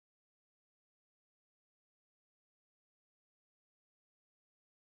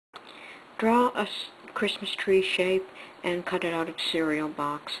Draw a Christmas tree shape and cut it out of cereal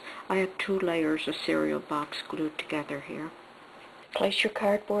box. I have 2 layers of cereal box glued together here. Place your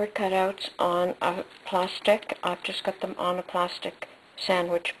cardboard cutouts on a plastic. I've just got them on a plastic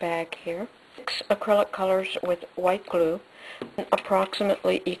sandwich bag here. Mix acrylic colors with white glue in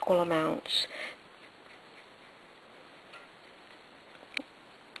approximately equal amounts.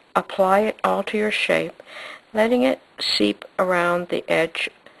 Apply it all to your shape, letting it seep around the edge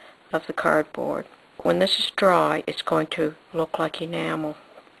of the cardboard. When this is dry, it's going to look like enamel.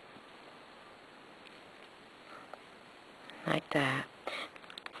 Like that.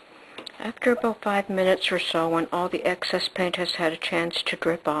 After about 5 minutes or so, when all the excess paint has had a chance to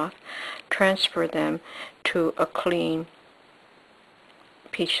drip off, transfer them to a clean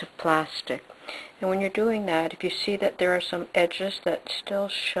piece of plastic. And when you're doing that, if you see that there are some edges that still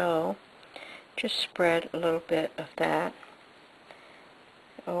show, just spread a little bit of that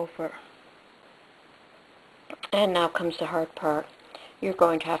over. And now comes the hard part. You're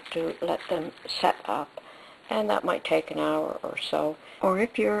going to have to let them set up, and that might take an hour or so. Or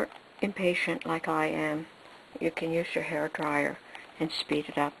if you're impatient like I am, you can use your hair dryer and speed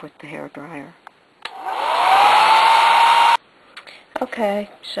it up with the hair dryer.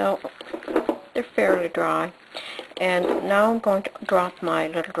 Okay, so they're fairly dry, and now I'm going to drop my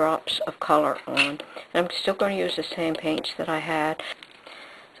little drops of color on. And I'm still going to use the same paints that I had.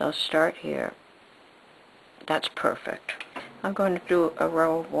 So I'll start here. That's perfect. I'm going to do a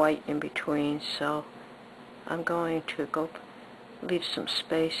row of white in between, so I'm going to leave some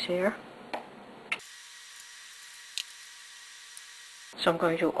space here. So I'm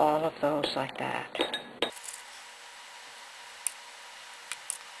going to do all of those like that.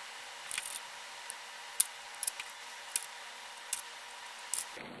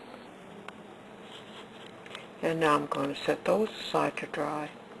 And now I'm going to set those aside to dry.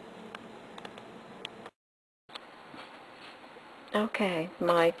 Okay,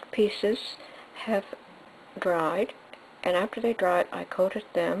 my pieces have dried, and after they dried, I coated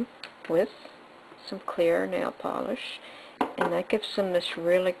them with some clear nail polish, and that gives them this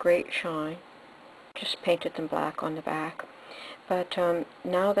really great shine. Just painted them black on the back. But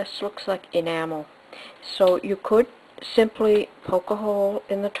now this looks like enamel. So you could simply poke a hole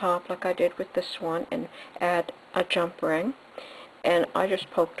in the top like I did with this one and add a jump ring, and I just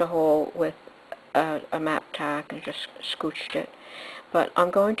poked a hole with a map tack and just scooched it. But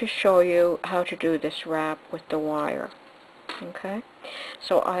I'm going to show you how to do this wrap with the wire. Okay,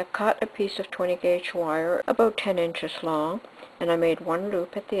 so I've cut a piece of 20 gauge wire about 10 inches long, and I made one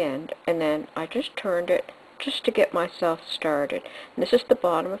loop at the end, and then I just turned it just to get myself started. And this is the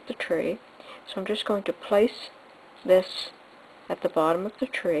bottom of the tree, so I'm just going to place this at the bottom of the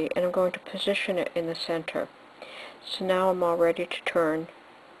tree, and I'm going to position it in the center. So now I'm all ready to turn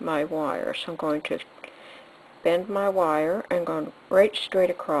my wire. So I'm going to bend my wire and go right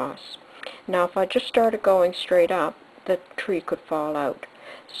straight across. Now if I just started going straight up, the tree could fall out.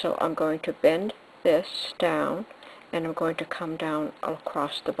 So I'm going to bend this down, and I'm going to come down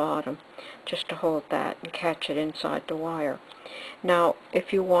across the bottom just to hold that and catch it inside the wire. Now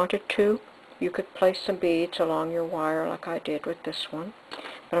if you wanted to, you could place some beads along your wire like I did with this one,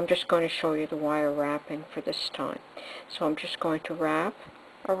 but I'm just going to show you the wire wrapping for this time. So I'm just going to wrap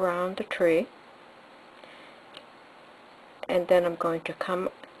around the tree, and then I'm going to come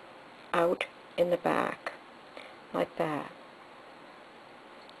out in the back like that.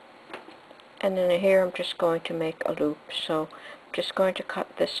 And then here I'm just going to make a loop. So I'm just going to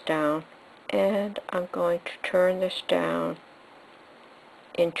cut this down, and I'm going to turn this down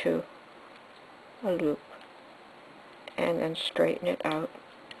into a loop and then straighten it out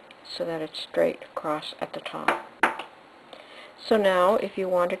so that it's straight across at the top. So now if you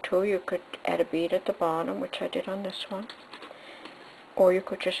wanted to, you could add a bead at the bottom, which I did on this one, or you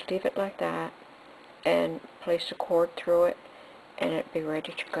could just leave it like that and place a cord through it, and it'd be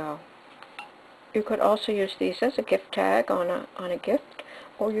ready to go. You could also use these as a gift tag on a gift,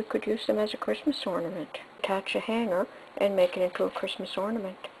 or you could use them as a Christmas ornament. Attach a hanger and make it into a Christmas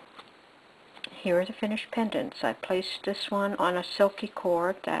ornament. Here are the finished pendants. I placed this one on a silky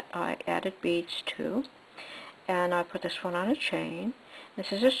cord that I added beads to, and I put this one on a chain.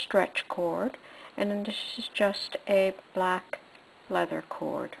 This is a stretch cord, and then this is just a black leather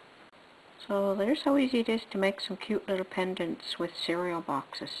cord. So there's how easy it is to make some cute little pendants with cereal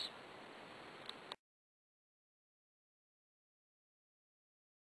boxes.